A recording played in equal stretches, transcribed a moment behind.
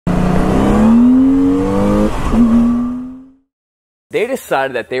They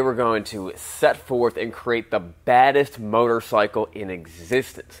decided that they were going to set forth and create the baddest motorcycle in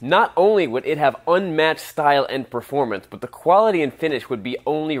existence. Not only would it have unmatched style and performance, but the quality and finish would be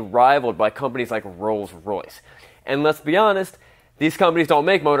only rivaled by companies like Rolls-Royce. And let's be honest, these companies don't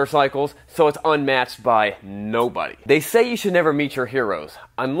make motorcycles, so it's unmatched by nobody. They say you should never meet your heroes,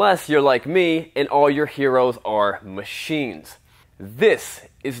 unless you're like me and all your heroes are machines. This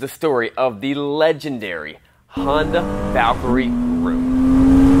is the story of the legendary Honda Valkyrie Rune.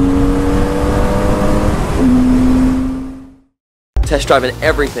 Test driving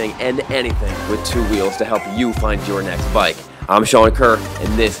everything and anything with two wheels to help you find your next bike. I'm Sean Kerr,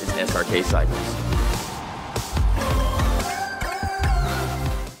 and this is SRK Cycles.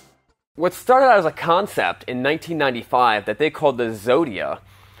 What started out as a concept in 1995 that they called the Zodia,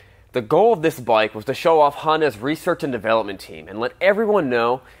 the goal of this bike was to show off Honda's research and development team and let everyone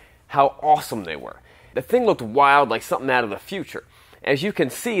know how awesome they were. The thing looked wild, like something out of the future. As you can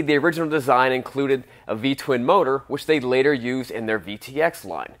see, the original design included a V-twin motor, which they later used in their VTX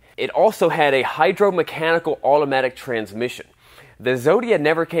line. It also had a hydro-mechanical automatic transmission. The Zodia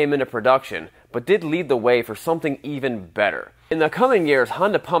never came into production, but did lead the way for something even better. In the coming years,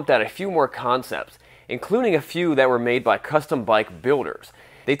 Honda pumped out a few more concepts, including a few that were made by custom bike builders.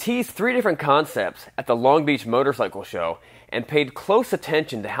 They teased 3 different concepts at the Long Beach Motorcycle Show and paid close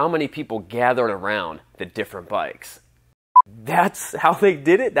attention to how many people gathered around the different bikes. That's how they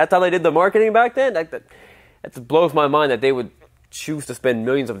did it? That's how they did the marketing back then? That blows my mind that they would choose to spend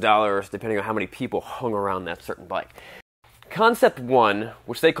millions of dollars depending on how many people hung around that certain bike. Concept 1,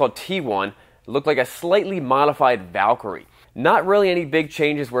 which they called T1, looked like a slightly modified Valkyrie. Not really any big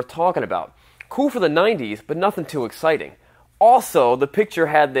changes worth talking about. Cool for the 90s, but nothing too exciting. Also, the picture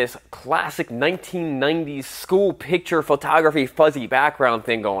had this classic 1990s school picture photography fuzzy background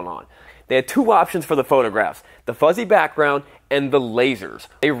thing going on. They had 2 options for the photographs, the fuzzy background and the lasers.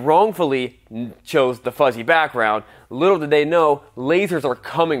 They wrongfully chose the fuzzy background. Little did they know, lasers are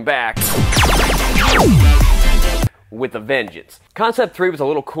coming back with a vengeance. Concept 3 was a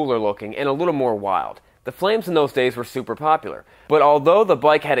little cooler looking and a little more wild. The flames in those days were super popular, but although the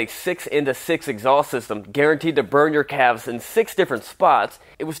bike had a 6-into-6 exhaust system guaranteed to burn your calves in 6 different spots,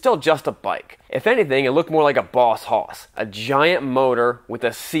 it was still just a bike. If anything, it looked more like a boss hoss, a giant motor with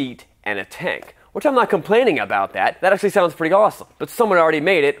a seat and a tank, which I'm not complaining about that. That actually sounds pretty awesome. But someone already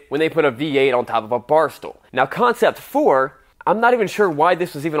made it when they put a V8 on top of a bar stool. Now, concept 4, I'm not even sure why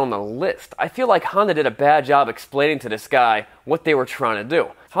this was even on the list. I feel like Honda did a bad job explaining to this guy what they were trying to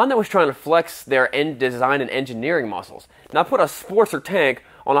do. Honda was trying to flex their end design and engineering muscles. Now put a Sportster tank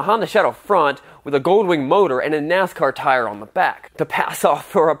on a Honda Shadow front with a Goldwing motor and a NASCAR tire on the back to pass off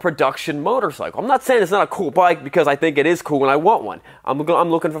for a production motorcycle. I'm not saying it's not a cool bike because I think it is cool and I want one. I'm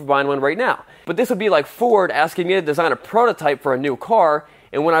looking for buying one right now. But this would be like Ford asking me to design a prototype for a new car,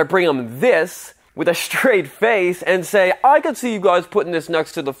 and when I bring them this with a straight face and say, I could see you guys putting this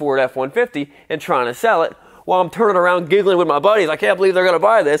next to the Ford F-150 and trying to sell it, while I'm turning around giggling with my buddies, I can't believe they're going to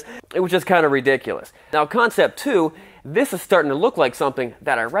buy this. It was just kind of ridiculous. Now, concept 2, this is starting to look like something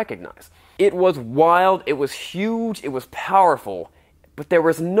that I recognize. It was wild, it was huge, it was powerful, but there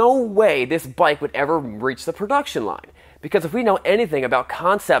was no way this bike would ever reach the production line. Because if we know anything about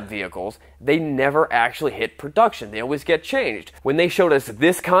concept vehicles, they never actually hit production. They always get changed. When they showed us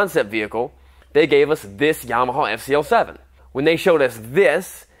this concept vehicle, they gave us this Yamaha FCL7. When they showed us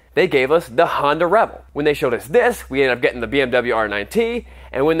this, they gave us the Honda Rebel. When they showed us this, we ended up getting the BMW R9T.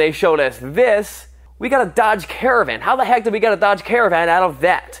 And when they showed us this, we got a Dodge Caravan. How the heck did we get a Dodge Caravan out of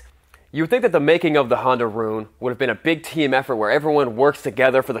that? You would think that the making of the Honda Rune would have been a big team effort where everyone works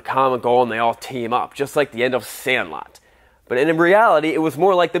together for the common goal and they all team up, just like the end of Sandlot. But in reality, it was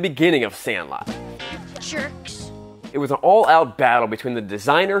more like the beginning of Sandlot. Jerks. It was an all-out battle between the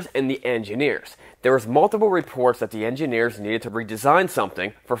designers and the engineers. There was multiple reports that the engineers needed to redesign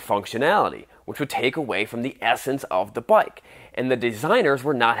something for functionality, which would take away from the essence of the bike. And the designers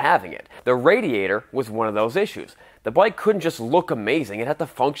were not having it. The radiator was one of those issues. The bike couldn't just look amazing, it had to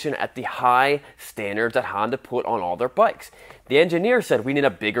function at the high standards that Honda put on all their bikes. The engineers said we need a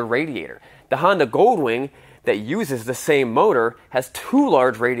bigger radiator. The Honda Goldwing that uses the same motor has 2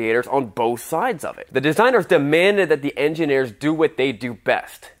 large radiators on both sides of it. The designers demanded that the engineers do what they do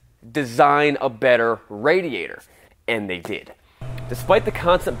best. Design a better radiator. And they did. Despite the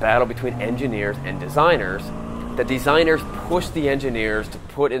constant battle between engineers and designers, the designers pushed the engineers to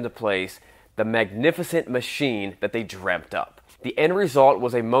put into place the magnificent machine that they dreamt up. The end result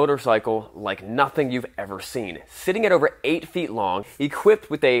was a motorcycle like nothing you've ever seen, sitting at over 8 feet long,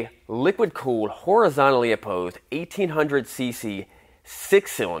 equipped with a liquid-cooled, horizontally opposed 1800cc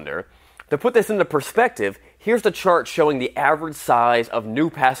 6-cylinder. To put this into perspective, Here's the chart showing the average size of new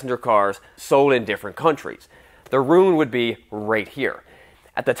passenger cars sold in different countries. The Rune would be right here.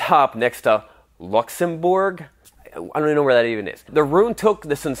 At the top, next to Luxembourg, I don't even know where that even is. The Rune took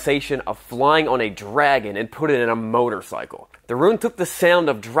the sensation of flying on a dragon and put it in a motorcycle. The Rune took the sound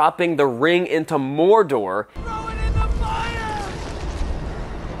of dropping the ring into Mordor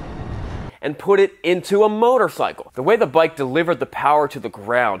and put it into a motorcycle. The way the bike delivered the power to the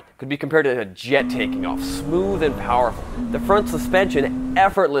ground could be compared to a jet taking off, smooth and powerful. The front suspension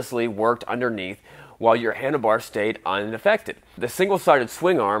effortlessly worked underneath while your handlebar stayed unaffected. The single-sided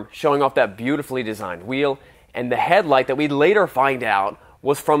swing arm showing off that beautifully designed wheel, and the headlight that we later find out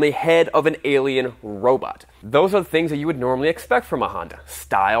was from the head of an alien robot. Those are the things that you would normally expect from a Honda: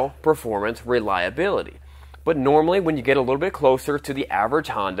 style, performance, reliability. But normally when you get a little bit closer to the average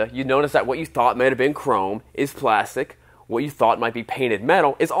Honda, you notice that what you thought might have been chrome is plastic, what you thought might be painted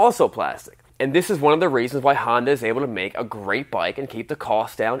metal is also plastic. And this is one of the reasons why Honda is able to make a great bike and keep the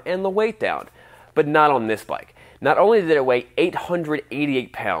cost down and the weight down. But not on this bike. Not only did it weigh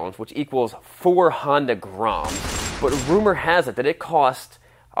 888 pounds, which equals 4 Honda grams, but rumor has it that it cost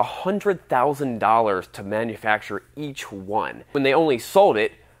 $100,000 to manufacture each one, when they only sold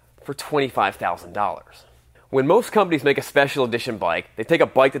it for $25,000. When most companies make a special edition bike, they take a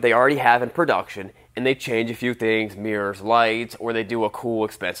bike that they already have in production and they change a few things, mirrors, lights, or they do a cool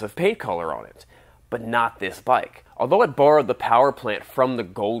expensive paint color on it. But not this bike. Although it borrowed the power plant from the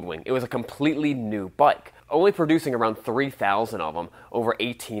Goldwing, it was a completely new bike, only producing around 3,000 of them over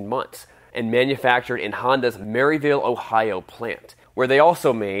 18 months, and manufactured in Honda's Maryville, Ohio plant, where they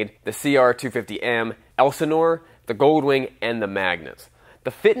also made the CR250M, Elsinore, the Goldwing, and the Magnus. The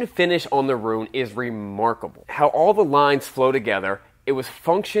fit and finish on the Rune is remarkable. How all the lines flow together, it was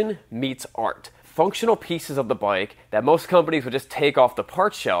function meets art. Functional pieces of the bike that most companies would just take off the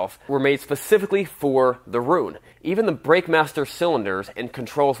parts shelf were made specifically for the Rune. Even the BrakeMaster cylinders and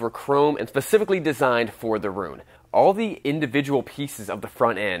controls were chrome and specifically designed for the Rune. All the individual pieces of the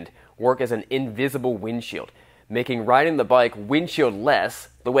front end work as an invisible windshield, making riding the bike windshield-less,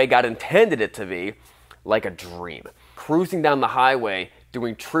 the way God intended it to be, like a dream. Cruising down the highway,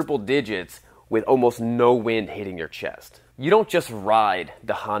 doing triple digits with almost no wind hitting your chest. You don't just ride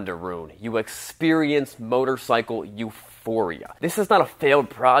the Honda Rune, you experience motorcycle euphoria. This is not a failed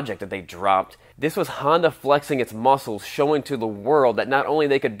project that they dropped. This was Honda flexing its muscles, showing to the world that not only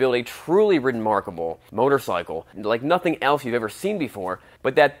they could build a truly remarkable motorcycle, like nothing else you've ever seen before,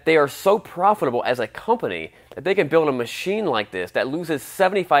 but that they are so profitable as a company that they can build a machine like this that loses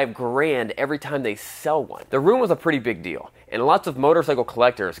 75 grand every time they sell one. The Rune was a pretty big deal, and lots of motorcycle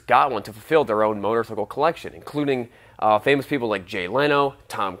collectors got one to fulfill their own motorcycle collection, including famous people like Jay Leno,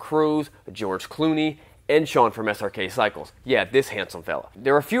 Tom Cruise, George Clooney, and Sean from SRK Cycles. Yeah, this handsome fella.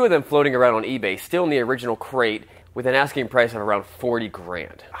 There are a few of them floating around on eBay, still in the original crate, with an asking price of around 40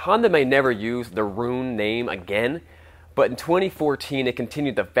 grand. Honda may never use the Rune name again, but in 2014 it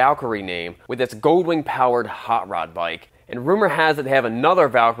continued the Valkyrie name with its Goldwing-powered hot rod bike, and rumor has it they have another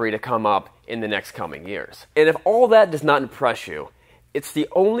Valkyrie to come up in the next coming years. And if all that does not impress you, it's the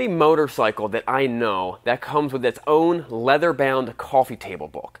only motorcycle that I know that comes with its own leather-bound coffee table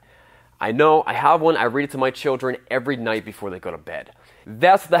book. I know, I have one, I read it to my children every night before they go to bed.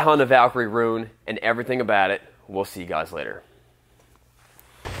 That's the Honda Valkyrie Rune and everything about it. We'll see you guys later.